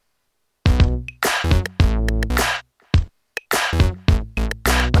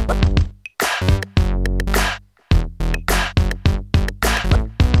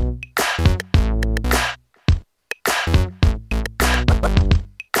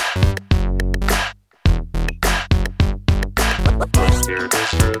Fear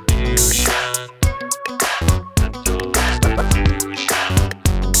distribution, mental institution,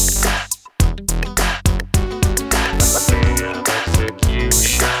 way of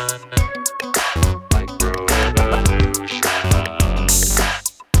execution, microevolution,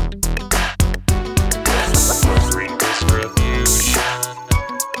 force redistribution,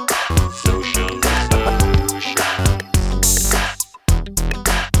 socialist solutions,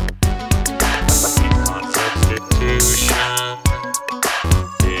 econ substitution,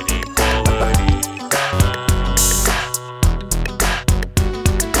 inequality done,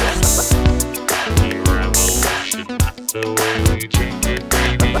 e-revolution, that's the way we change it,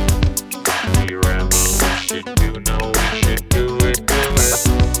 baby. E-revolution, you know we should do it,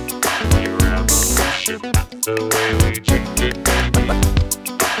 E-revolution, that's the way we change it, baby.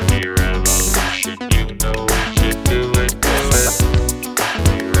 E-revolution, you know we should do it,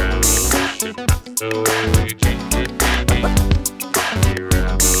 E-revolution, that's the way we change it, baby.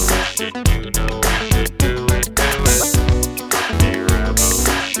 E-revolution, you know we should do it,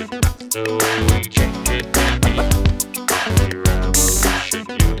 E-revolution, that's the way we change it, baby. E-revolution,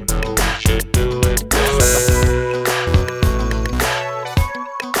 you know we should do it,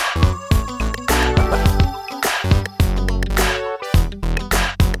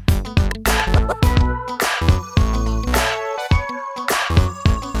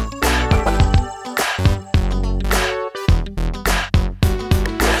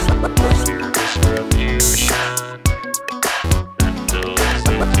 Fear distribution, mental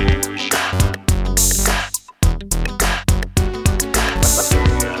institution,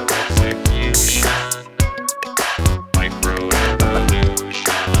 way of execution,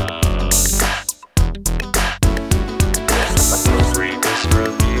 microevolution, force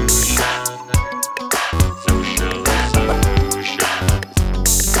redistribution, socialist solutions,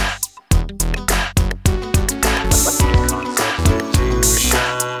 econ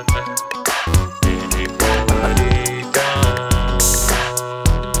substitution, inequality done,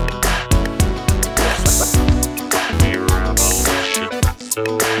 e-revolution, that's the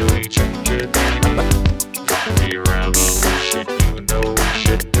way